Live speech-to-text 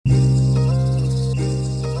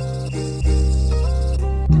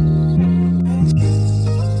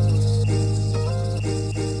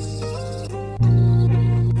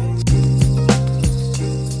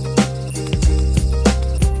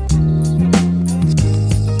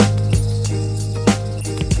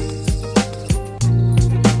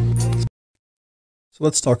So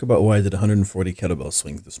let's talk about why I did 140 kettlebell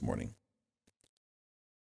swings this morning.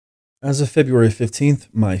 As of February 15th,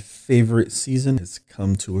 my favorite season has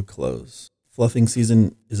come to a close. Fluffing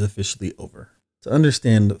season is officially over. To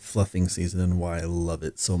understand fluffing season and why I love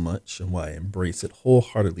it so much and why I embrace it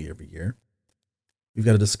wholeheartedly every year, we've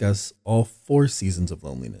got to discuss all 4 seasons of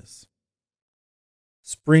loneliness.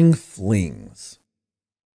 Spring flings.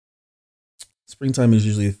 Springtime is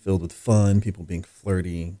usually filled with fun, people being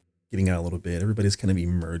flirty, getting out a little bit. Everybody's kind of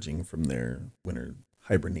emerging from their winter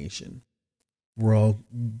hibernation. We're all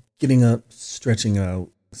getting up, stretching out,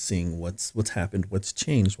 seeing what's happened, what's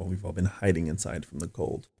changed while we've all been hiding inside from the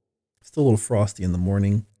cold. Still a little frosty in the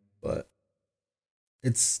morning, but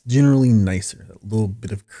it's generally nicer. A little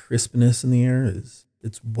bit of crispness in the air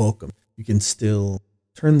it's welcome. You can still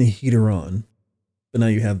turn the heater on, but now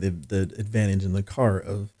you have the advantage in the car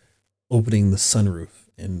of opening the sunroof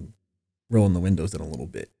and rolling the windows in a little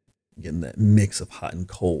bit, getting that mix of hot and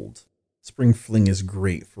cold. Spring fling is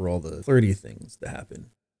great for all the flirty things that happen.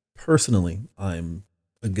 Personally, I'm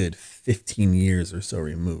a good 15 years or so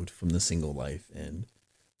removed from the single life, and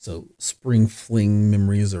so spring fling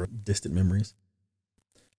memories are distant memories.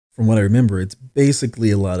 From what I remember, it's basically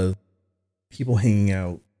a lot of people hanging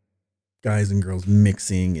out, guys and girls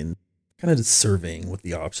mixing, and kind of just surveying what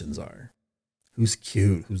the options are. Who's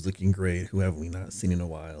cute, who's looking great, who have we not seen in a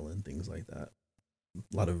while, and things like that.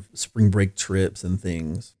 A lot of spring break trips and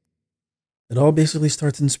things. It all basically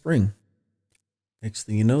starts in spring. Next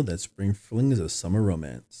thing you know, that spring fling is a summer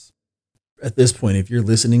romance. At this point, if you're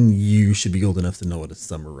listening, you should be old enough to know what a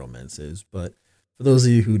summer romance is. But for those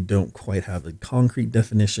of you who don't quite have a concrete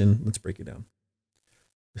definition, let's break it down.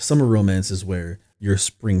 A summer romance is where your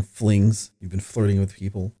spring flings, you've been flirting with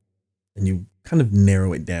people, and you kind of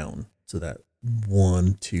narrow it down so that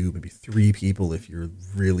 1, 2, maybe 3 people, if you're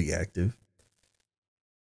really active,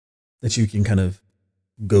 that you can kind of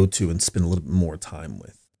go to and spend a little bit more time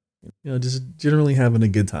with. Just generally having a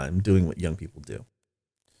good time doing what young people do.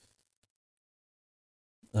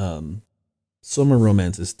 Summer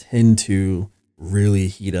romances tend to really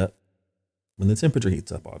heat up when the temperature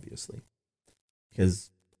heats up, obviously, because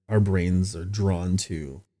our brains are drawn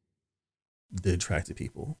to the attractive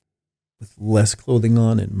people with less clothing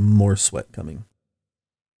on and more sweat coming.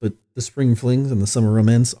 But the spring flings and the summer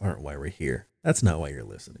romance aren't why we're here. That's not why you're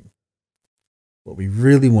listening. What we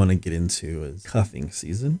really want to get into is cuffing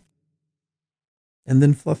season and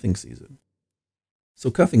then fluffing season. So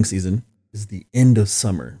cuffing season is the end of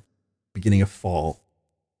summer, beginning of fall.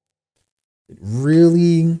 It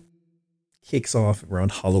really kicks off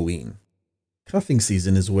around Halloween. Cuffing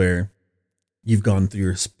season is where you've gone through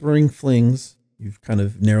your spring flings, you've kind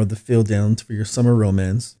of narrowed the field down for your summer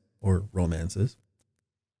romance or romances,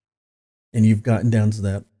 and you've gotten down to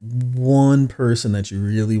that one person that you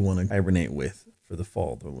really want to hibernate with for the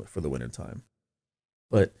fall, for the winter time.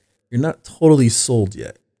 But you're not totally sold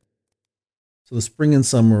yet. So the spring and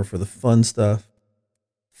summer are for the fun stuff.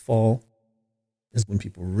 Fall is when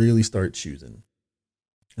people really start choosing.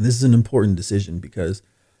 And this is an important decision because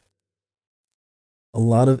a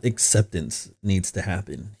lot of acceptance needs to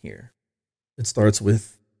happen here. It starts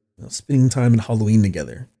with spending time in Halloween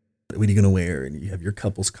together. What are you going to wear? And you have your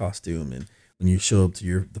couple's costume, and when you show up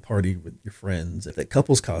to the party with your friends, if that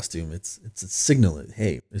couple's costume, it's a signal that,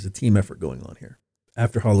 hey, there's a team effort going on here.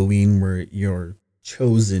 After Halloween, where your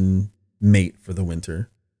chosen mate for the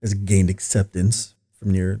winter has gained acceptance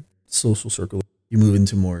from your social circle, you move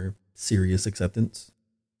into more serious acceptance,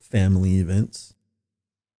 family events,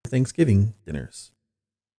 Thanksgiving dinners.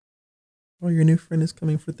 Oh, your new friend is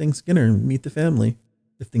coming for Thanksgiving. Meet the family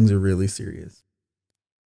if things are really serious.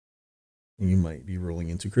 And you might be rolling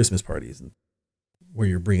into Christmas parties where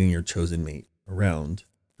you're bringing your chosen mate around,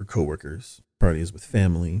 your coworkers, parties with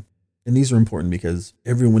family. And these are important because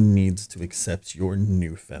everyone needs to accept your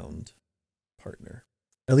newfound partner,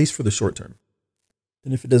 at least for the short term.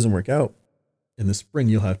 And if it doesn't work out, in the spring,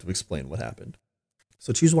 you'll have to explain what happened.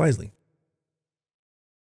 So choose wisely.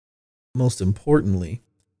 Most importantly,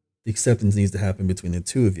 the acceptance needs to happen between the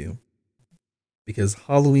two of you because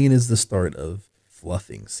Halloween is the start of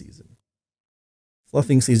fluffing season.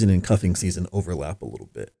 Fluffing season and cuffing season overlap a little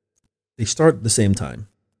bit. They start at the same time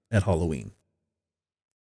at Halloween.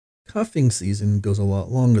 Cuffing season goes a lot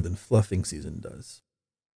longer than fluffing season does.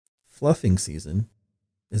 Fluffing season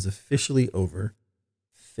is officially over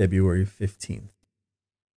February 15th,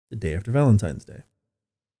 the day after Valentine's Day.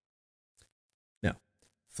 Now,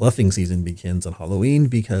 fluffing season begins on Halloween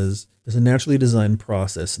because there's a naturally designed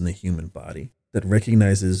process in the human body that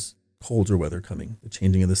recognizes colder weather coming, the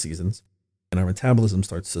changing of the seasons, and our metabolism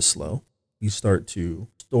starts to slow. You start to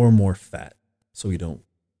store more fat so you don't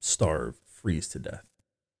starve, freeze to death.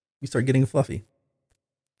 we start getting fluffy.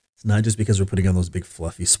 It's not just because we're putting on those big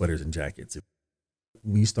fluffy sweaters and jackets.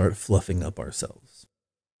 We start fluffing up ourselves.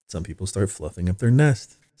 Some people start fluffing up their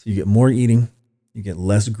nest. So you get more eating, you get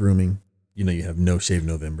less grooming. You have no shave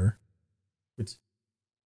November, which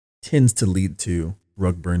tends to lead to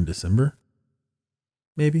rug burn December.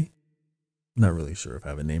 Maybe. I'm not really sure if I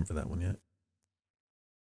have a name for that one yet.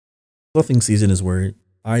 Fluffing season is where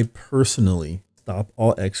I personally stop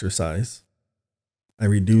all exercise. I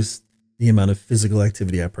reduce the amount of physical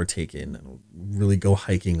activity I partake in. I don't really go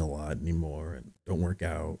hiking a lot anymore and don't work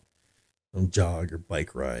out, don't jog or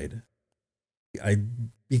bike ride. I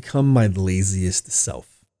become my laziest self.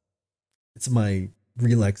 It's my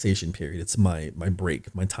relaxation period. It's my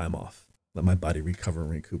break, my time off. Let my body recover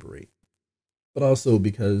and recuperate. But also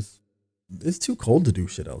because it's too cold to do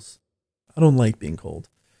shit else. I don't like being cold.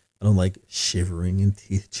 I don't like shivering and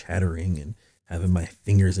teeth chattering and having my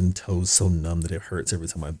fingers and toes so numb that it hurts every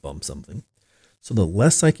time I bump something. So the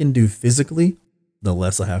less I can do physically, the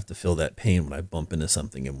less I have to feel that pain when I bump into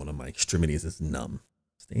something and one of my extremities is numb.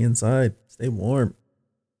 Stay inside, stay warm.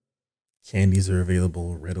 Candies are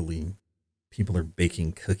available readily. People are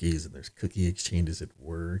baking cookies and there's cookie exchanges at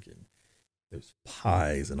work and there's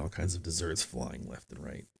pies and all kinds of desserts flying left and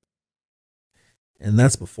right. And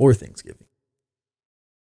that's before Thanksgiving.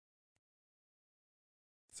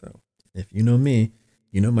 So if you know me,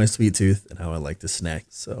 you know my sweet tooth and how I like to snack.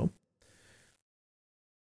 So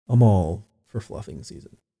I'm all for fluffing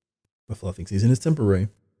season. But fluffing season is temporary.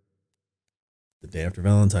 The day after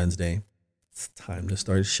Valentine's Day, it's time to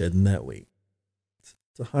start shedding that weight. It's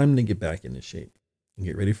time to get back into shape and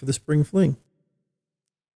get ready for the spring fling.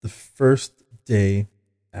 The first day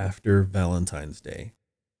after Valentine's Day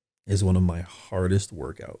is one of my hardest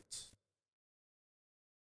workouts.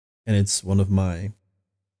 And it's one of my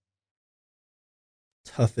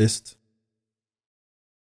toughest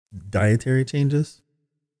dietary changes,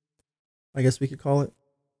 I guess we could call it.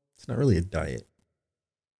 It's not really a diet.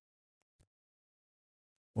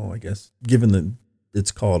 Well, I guess given that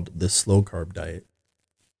it's called the slow carb diet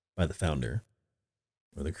by the founder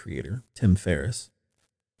or the creator, Tim Ferriss,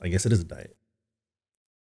 I guess it is a diet.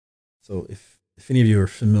 So if any of you are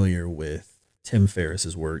familiar with Tim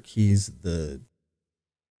Ferriss's work, he's the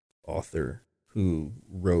author who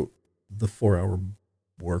wrote The 4-Hour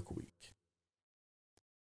Work Week.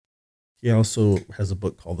 He also has a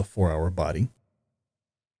book called The 4-Hour Body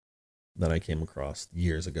that I came across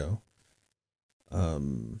years ago.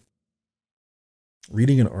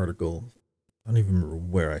 Reading an article, I don't even remember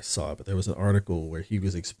where I saw it, but there was an article where he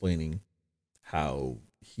was explaining how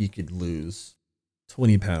he could lose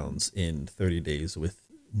 20 pounds in 30 days with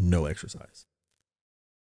no exercise,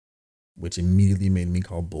 which immediately made me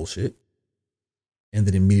call bullshit. And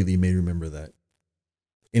then immediately made me remember that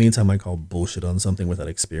anytime I call bullshit on something without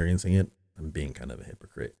experiencing it, I'm being kind of a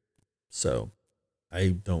hypocrite. So I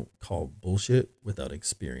don't call bullshit without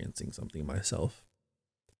experiencing something myself.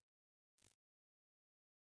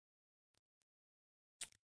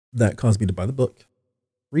 That caused me to buy the book,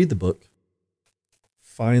 read the book,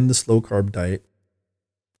 find the slow carb diet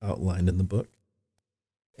outlined in the book,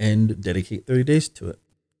 and dedicate 30 days to it.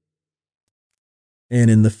 And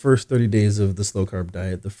in the first 30 days of the slow carb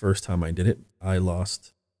diet, the first time I did it, I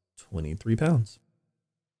lost 23 pounds.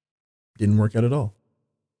 Didn't work out at all.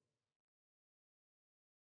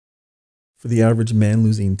 For the average man,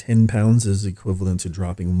 losing 10 pounds is equivalent to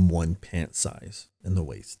dropping one pant size in the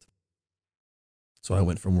waist. So I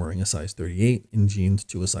went from wearing a size 38 in jeans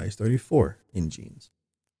to a size 34 in jeans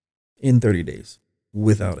in 30 days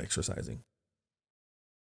without exercising.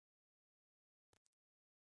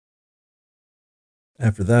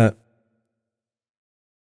 After that,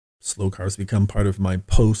 slow carbs become part of my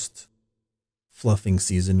post fluffing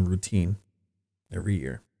season routine every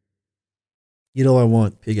year. Eat all I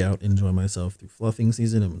want, pig out, enjoy myself through fluffing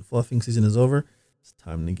season. And when fluffing season is over, it's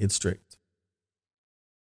time to get strict.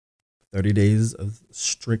 30 days of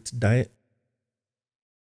strict diet.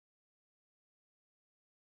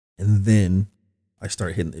 And then I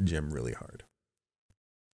start hitting the gym really hard.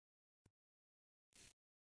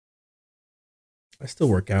 I still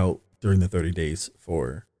work out during the 30 days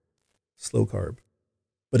for slow carb,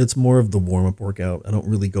 but it's more of the warm up workout. I don't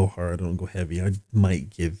really go hard. I don't go heavy. I might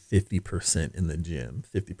give 50% in the gym,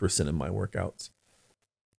 50% in my workouts,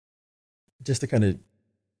 just to kind of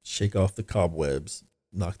shake off the cobwebs,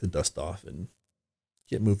 knock the dust off, and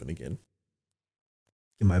get moving again.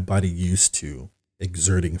 Get my body used to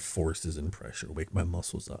exerting forces and pressure, wake my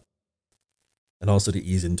muscles up. And also to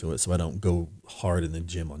ease into it so I don't go hard in the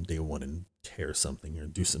gym on day one and tear something or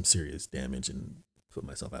do some serious damage and put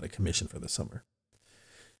myself out of commission for the summer.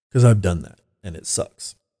 Because I've done that and it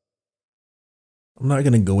sucks. I'm not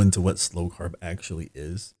going to go into what slow carb actually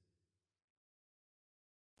is,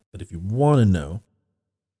 but if you want to know,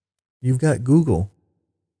 you've got Google.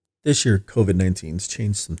 This year, COVID-19's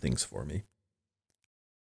changed some things for me.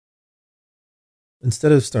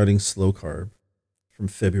 Instead of starting slow carb from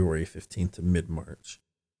February 15th to mid March,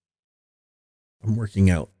 I'm working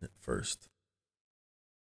out at first.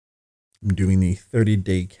 I'm doing the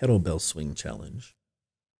 30-day kettlebell swing challenge.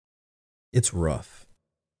 It's rough.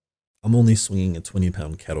 I'm only swinging a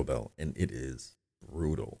 20-pound kettlebell, and it is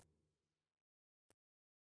brutal.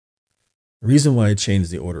 The reason why I changed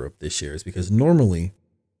the order up this year is because normally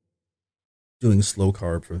doing slow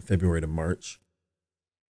carb from February to March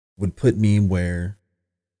would put me where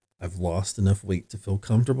I've lost enough weight to feel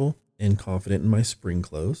comfortable and confident in my spring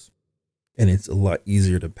clothes, and it's a lot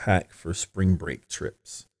easier to pack for spring break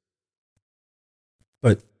trips.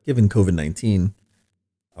 But given COVID-19,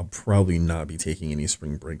 I'll probably not be taking any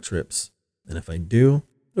spring break trips, and if I do,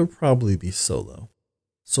 it'll probably be solo.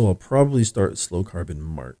 So I'll probably start slow carb in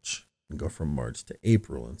March and go from March to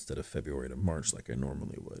April instead of February to March like I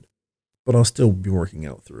normally would. But I'll still be working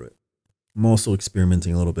out through it. I'm also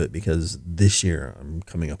experimenting a little bit because this year I'm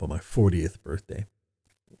coming up on my 40th birthday.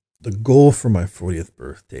 The goal for my 40th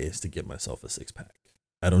birthday is to get myself a six-pack.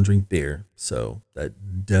 I don't drink beer, so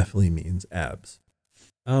that definitely means abs.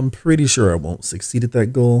 I'm pretty sure I won't succeed at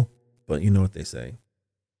that goal, but you know what they say.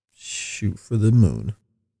 Shoot for the moon.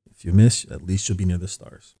 If you miss, at least you'll be near the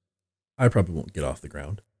stars. I probably won't get off the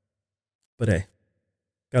ground. But hey,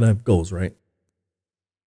 gotta have goals, right?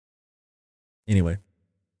 Anyway,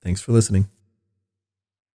 thanks for listening.